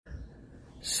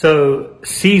So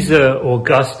Caesar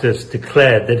Augustus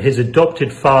declared that his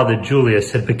adopted father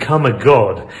Julius had become a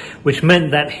god, which meant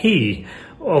that he,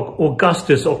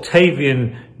 Augustus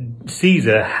Octavian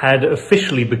Caesar, had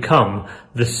officially become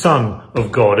the son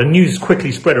of God. And news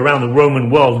quickly spread around the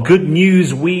Roman world. Good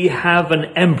news, we have an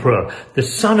emperor. The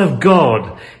Son of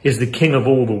God is the king of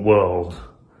all the world.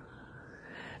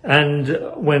 And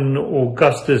when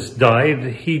Augustus died,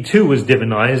 he too was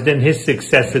divinized, and his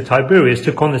successor Tiberius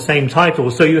took on the same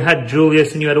title. So you had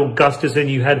Julius and you had Augustus and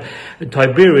you had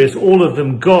Tiberius, all of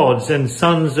them gods and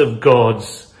sons of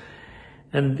gods.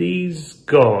 And these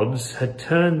gods had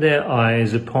turned their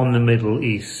eyes upon the Middle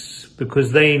East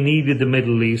because they needed the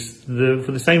Middle East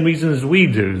for the same reasons we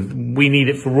do. We need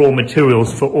it for raw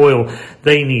materials, for oil.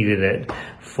 They needed it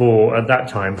at that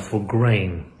time, for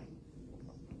grain.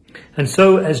 And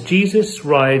so as Jesus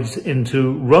rides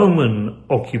into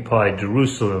Roman-occupied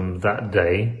Jerusalem that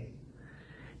day,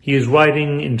 he is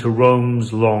riding into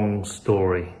Rome's long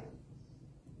story.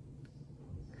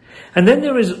 And then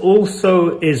there is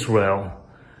also Israel.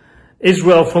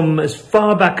 Israel, from as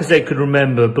far back as they could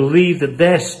remember, believed that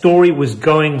their story was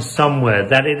going somewhere,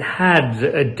 that it had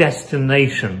a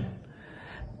destination.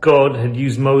 God had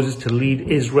used Moses to lead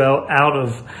Israel out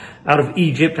of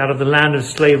Egypt, out of the land of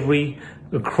slavery,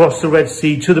 across the Red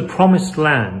Sea to the promised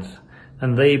land.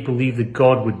 And they believed that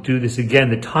God would do this again.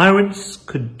 The tyrants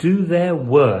could do their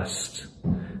worst,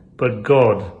 but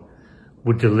God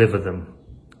would deliver them.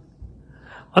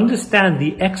 Understand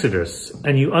the Exodus,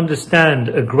 and you understand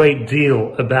a great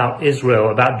deal about Israel,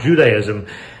 about Judaism,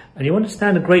 and you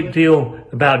understand a great deal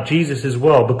about Jesus as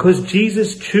well, because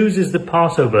Jesus chooses the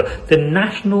Passover, the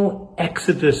national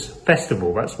Exodus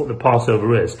festival. That's what the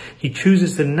Passover is. He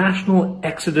chooses the national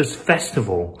Exodus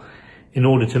festival in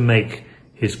order to make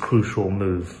his crucial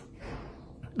move.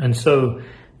 And so,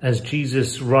 as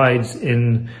Jesus rides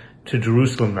in to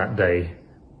Jerusalem that day,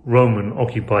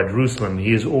 Roman-occupied Jerusalem,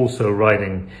 he is also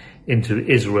riding into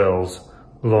Israel's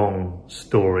long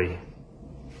story.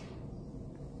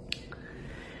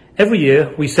 Every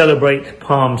year we celebrate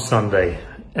Palm Sunday,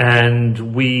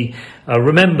 and we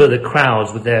remember the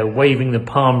crowds with their waving the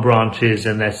palm branches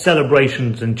and their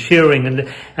celebrations and cheering,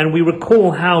 and we recall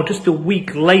how just a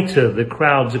week later the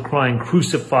crowds are crying,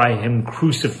 crucify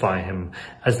him,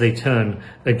 as they turn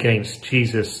against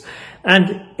Jesus.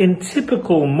 And in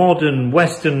typical modern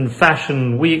Western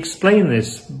fashion, we explain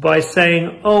this by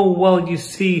saying, oh, well, you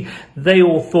see, they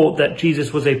all thought that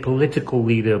Jesus was a political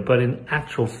leader, but in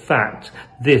actual fact,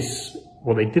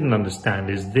 what they didn't understand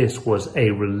is this was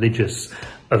a religious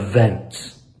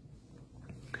event.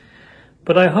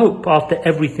 But I hope after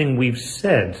everything we've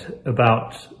said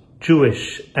about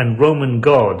Jewish and Roman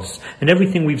gods, and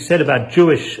everything we've said about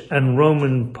Jewish and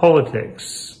Roman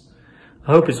politics,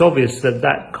 I hope it's obvious that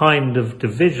that kind of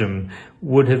division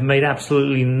would have made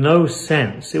absolutely no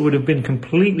sense. It would have been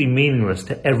completely meaningless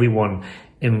to everyone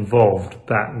involved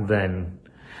back then.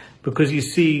 Because you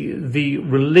see, the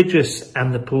religious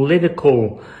and the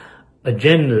political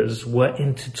agendas were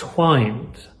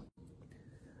intertwined.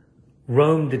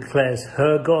 Rome declares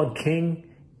her God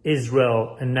king,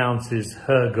 Israel announces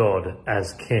her God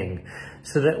as king.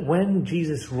 So that when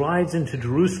Jesus rides into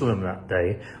Jerusalem that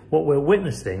day, what we're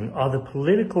witnessing are the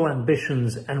political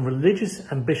ambitions and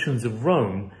religious ambitions of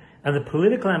Rome and the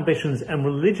political ambitions and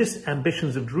religious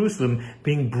ambitions of Jerusalem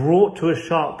being brought to a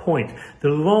sharp point. The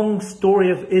long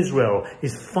story of Israel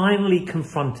is finally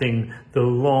confronting the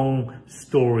long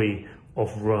story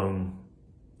of Rome.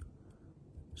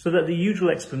 So that the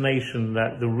usual explanation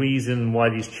that the reason why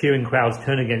these cheering crowds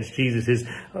turn against Jesus is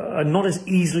not as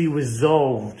easily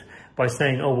resolved by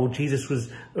saying, oh, well, Jesus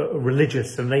was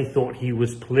religious and they thought he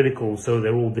was political, so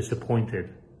they're all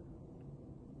disappointed.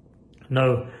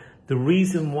 No, the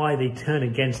reason why they turn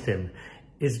against him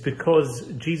is because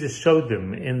Jesus showed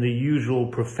them in the usual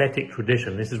prophetic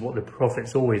tradition. This is what the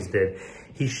prophets always did.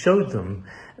 He showed them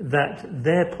that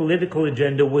their political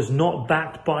agenda was not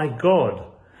backed by God.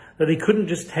 That they couldn't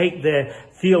just take their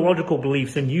theological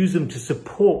beliefs and use them to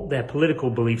support their political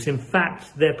beliefs. In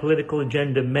fact, their political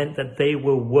agenda meant that they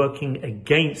were working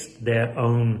against their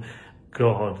own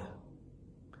God.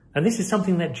 And this is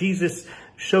something that Jesus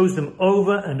shows them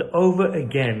over and over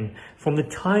again from the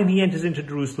time he enters into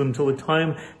Jerusalem till the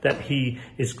time that he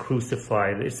is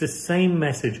crucified. It's the same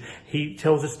message. He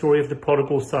tells the story of the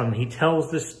prodigal son. He tells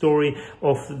the story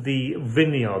of the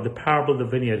vineyard, the parable of the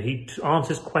vineyard. He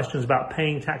answers questions about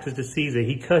paying taxes to Caesar.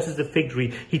 He curses the fig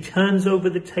tree. He turns over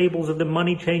the tables of the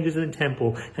money changers in the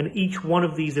temple. And each one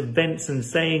of these events and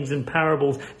sayings and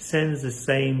parables sends the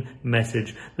same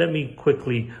message. Let me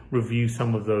quickly review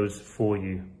some of those for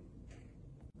you.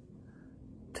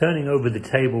 Turning over the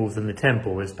tables in the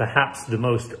temple is perhaps the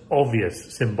most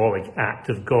obvious symbolic act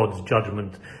of God's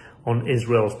judgment on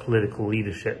Israel's political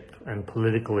leadership and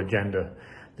political agenda.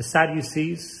 The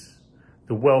Sadducees,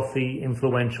 the wealthy,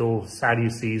 influential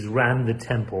Sadducees, ran the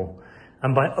temple,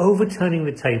 and by overturning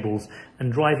the tables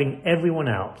and driving everyone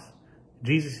out,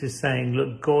 Jesus is saying,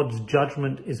 look, God's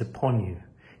judgment is upon you.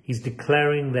 He's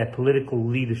declaring their political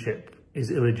leadership is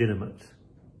illegitimate.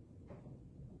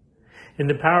 In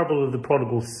the parable of the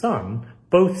prodigal son,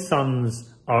 both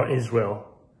sons are Israel.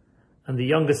 And the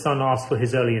younger son asks for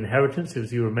his early inheritance,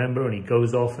 as you remember, and he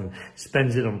goes off and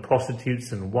spends it on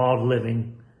prostitutes and wild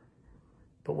living.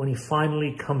 But when he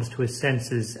finally comes to his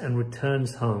senses and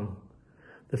returns home,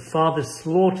 the father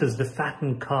slaughters the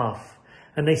fattened calf,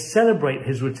 and they celebrate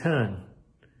his return.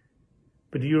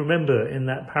 But do you remember in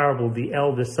that parable, the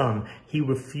elder son, he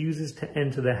refuses to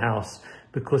enter the house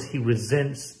because he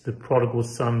resents the prodigal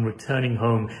son returning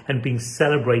home and being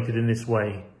celebrated in this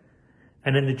way.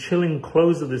 And in the chilling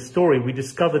close of the story, we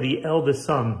discover the elder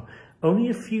son, only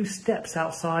a few steps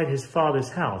outside his father's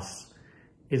house,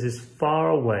 is as far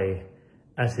away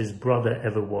as his brother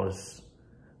ever was.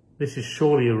 This is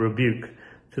surely a rebuke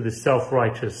to the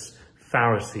self-righteous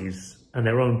Pharisees and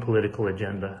their own political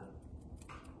agenda.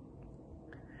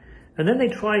 And then they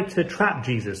try to trap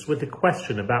Jesus with the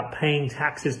question about paying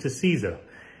taxes to Caesar.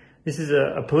 This is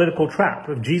a political trap.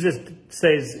 If Jesus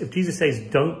says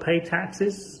don't pay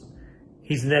taxes,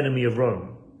 he's an enemy of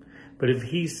Rome. But if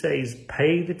he says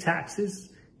pay the taxes,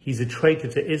 he's a traitor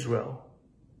to Israel.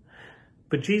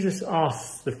 But Jesus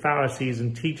asks the Pharisees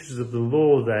and teachers of the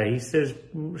law there, he says,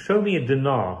 show me a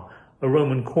dinar, a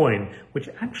Roman coin, which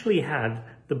actually had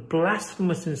the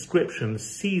blasphemous inscription,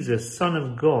 Caesar, Son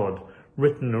of God,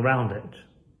 written around it.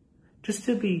 Just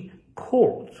to be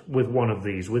caught with one of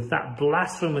these, with that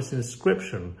blasphemous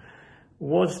inscription,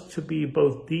 was to be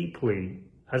both deeply,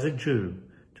 as a Jew,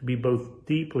 to be both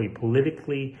deeply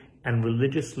politically and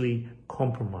religiously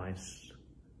compromised.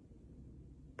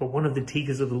 But one of the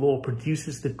teachers of the law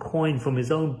produces the coin from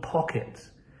his own pocket,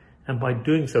 and by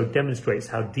doing so demonstrates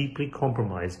how deeply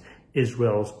compromised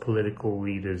Israel's political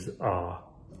leaders are.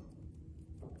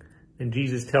 And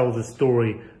Jesus tells the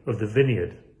story of the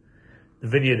vineyard. The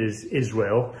vineyard is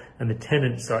Israel, and the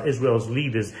tenants are Israel's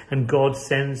leaders, and God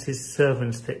sends his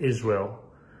servants to Israel.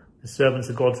 The servants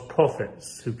are God's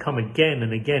prophets who come again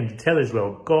and again to tell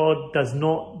Israel, God does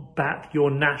not back your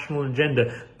national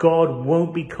agenda. God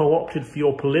won't be co-opted for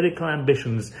your political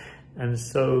ambitions, and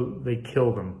so they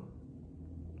kill them.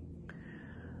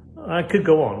 I could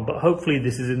go on, but hopefully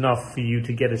this is enough for you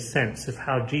to get a sense of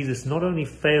how Jesus not only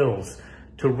fails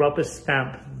to rubber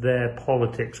stamp their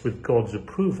politics with God's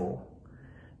approval,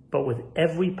 but with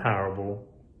every parable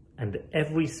and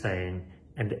every saying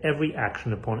and every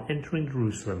action upon entering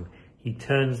Jerusalem, he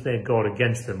turns their God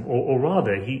against them, or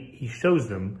rather, he shows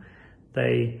them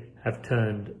they have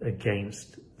turned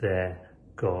against their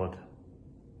God.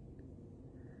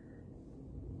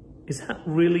 Is that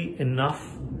really enough?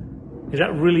 Is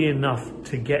that really enough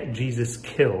to get Jesus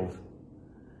killed?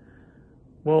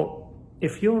 Well,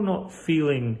 if you're not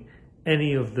feeling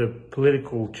any of the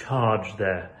political charge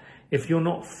there, if you're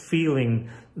not feeling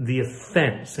the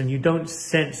offense and you don't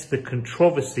sense the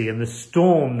controversy and the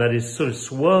storm that is sort of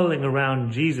swirling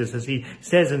around Jesus as he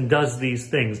says and does these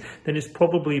things, then it's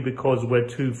probably because we're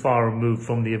too far removed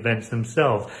from the events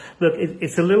themselves. Look,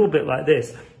 it's a little bit like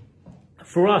this.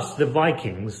 For us, the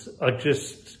Vikings are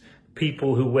just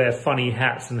people who wear funny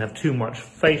hats and have too much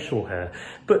facial hair.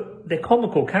 But they're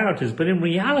comical characters, but in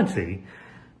reality,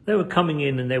 they were coming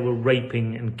in and they were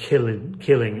raping and killing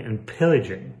and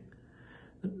pillaging.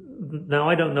 Now,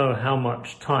 I don't know how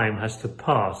much time has to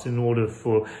pass in order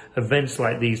for events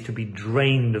like these to be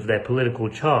drained of their political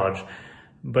charge,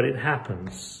 but it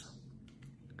happens.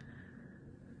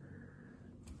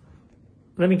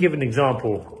 Let me give an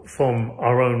example from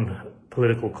our own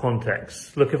political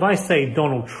context. Look, if I say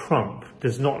Donald Trump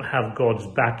does not have God's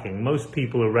backing, most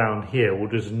people around here will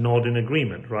just nod in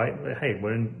agreement, right? Hey,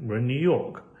 we're in New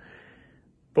York.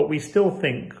 But we still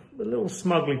think a little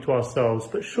smugly to ourselves,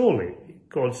 but surely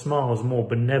God smiles more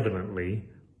benevolently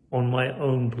on my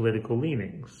own political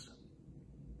leanings.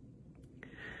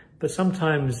 But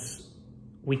sometimes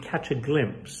we catch a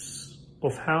glimpse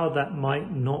of how that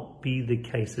might not be the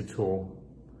case at all.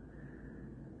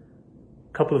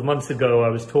 A couple of months ago, I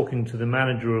was talking to the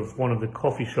manager of one of the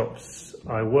coffee shops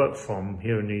I work from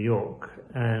here in New York,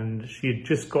 and she had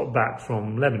just got back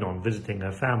from Lebanon visiting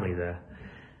her family there.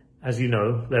 As you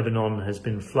know, Lebanon has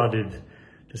been flooded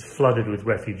with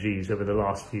refugees over the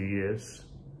last few years.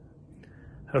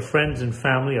 Her friends and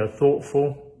family are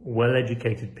thoughtful,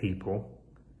 well-educated people,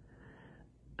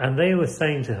 And they were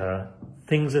saying to her,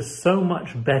 things are so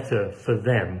much better for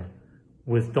them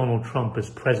with Donald Trump as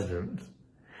president.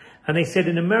 And they said,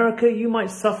 in America, you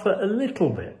might suffer a little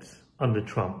bit under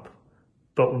Trump,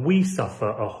 but we suffer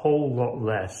a whole lot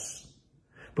less.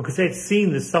 Because they had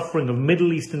seen the suffering of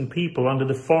Middle Eastern people under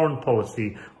the foreign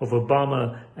policy of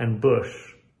Obama and Bush.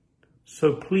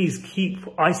 So please keep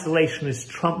isolationist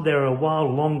Trump there a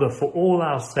while longer for all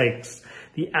our sakes.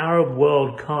 The Arab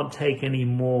world can't take any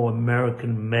more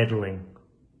American meddling.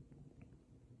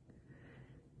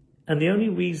 And the only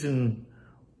reason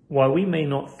why we may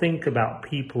not think about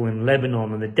people in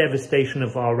Lebanon and the devastation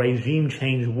of our regime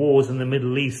change wars in the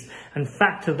Middle East and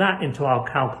factor that into our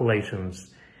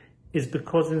calculations is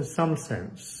because in some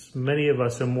sense, many of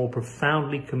us are more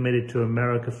profoundly committed to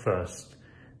America first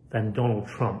than Donald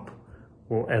Trump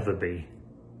will ever be.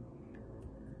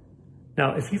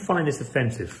 Now, if you find this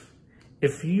offensive,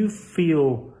 if you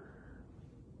feel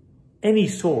any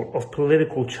sort of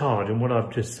political charge in what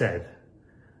I've just said,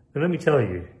 then let me tell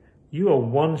you, you are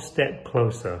one step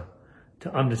closer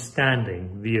to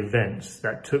understanding the events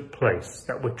that took place,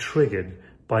 that were triggered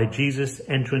by Jesus'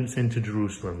 entrance into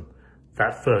Jerusalem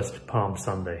that first Palm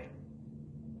Sunday.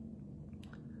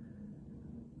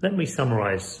 Let me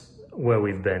summarize where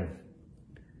we've been.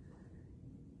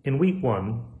 In week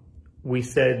 1, we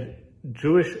said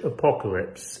Jewish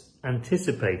apocalypse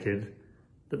anticipated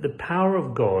that the power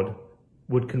of God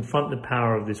would confront the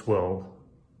power of this world.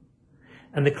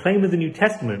 And the claim of the New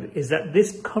Testament is that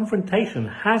this confrontation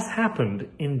has happened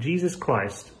in Jesus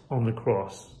Christ on the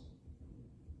cross.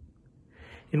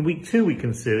 In week 2, we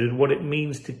considered what it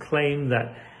means to claim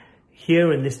that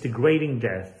here in this degrading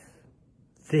death,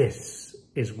 this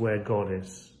is where God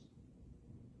is.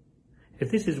 If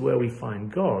this is where we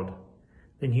find God,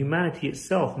 then humanity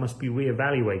itself must be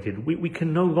reevaluated. We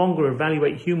can no longer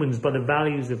evaluate humans by the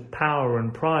values of power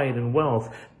and pride and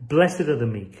wealth. Blessed are the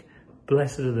meek,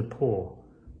 blessed are the poor,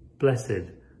 blessed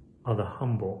are the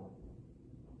humble.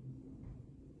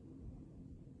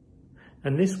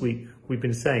 And this week, we've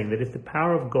been saying that if the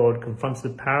power of God confronts the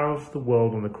power of the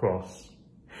world on the cross,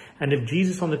 and if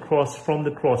Jesus on the cross, from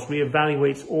the cross,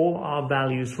 reevaluates all our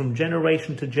values from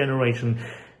generation to generation,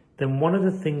 then one of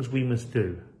the things we must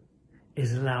do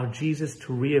is allow Jesus to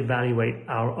reevaluate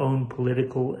our own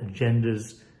political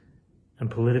agendas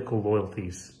and political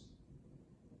loyalties.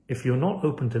 If you're not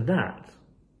open to that,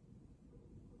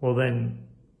 well then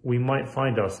we might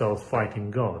find ourselves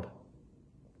fighting God.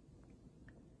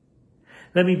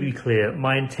 Let me be clear,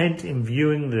 my intent in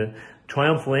viewing the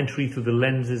triumphal entry through the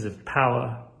lenses of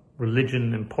power,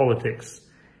 religion and politics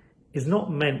is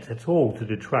not meant at all to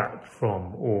detract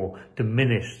from or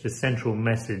diminish the central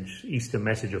message, Easter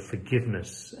message of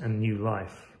forgiveness and new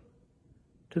life.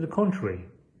 To the contrary,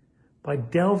 by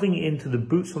delving into the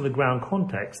boots on the ground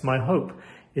context, my hope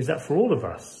is that for all of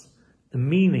us, the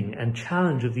meaning and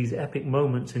challenge of these epic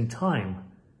moments in time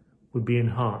would be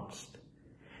enhanced.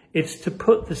 It's to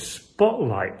put the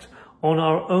spotlight on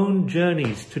our own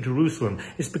journeys to Jerusalem.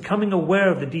 It's becoming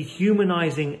aware of the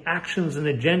dehumanizing actions and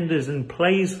agendas and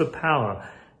plays for power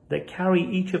that carry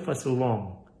each of us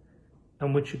along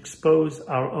and which expose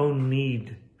our own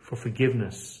need for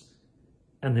forgiveness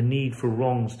and the need for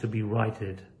wrongs to be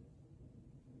righted.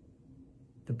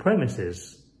 The premise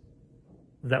is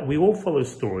that we all follow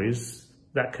stories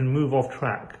that can move off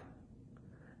track.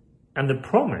 And the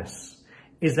promise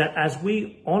is that as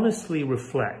we honestly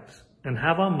reflect and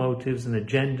have our motives and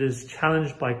agendas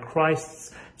challenged by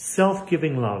Christ's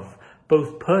self-giving love,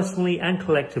 both personally and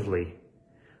collectively,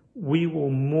 we will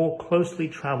more closely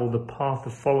travel the path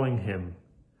of following him,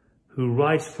 who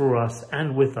rides for us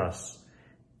and with us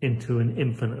into an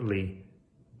infinitely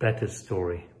better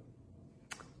story.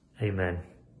 Amen.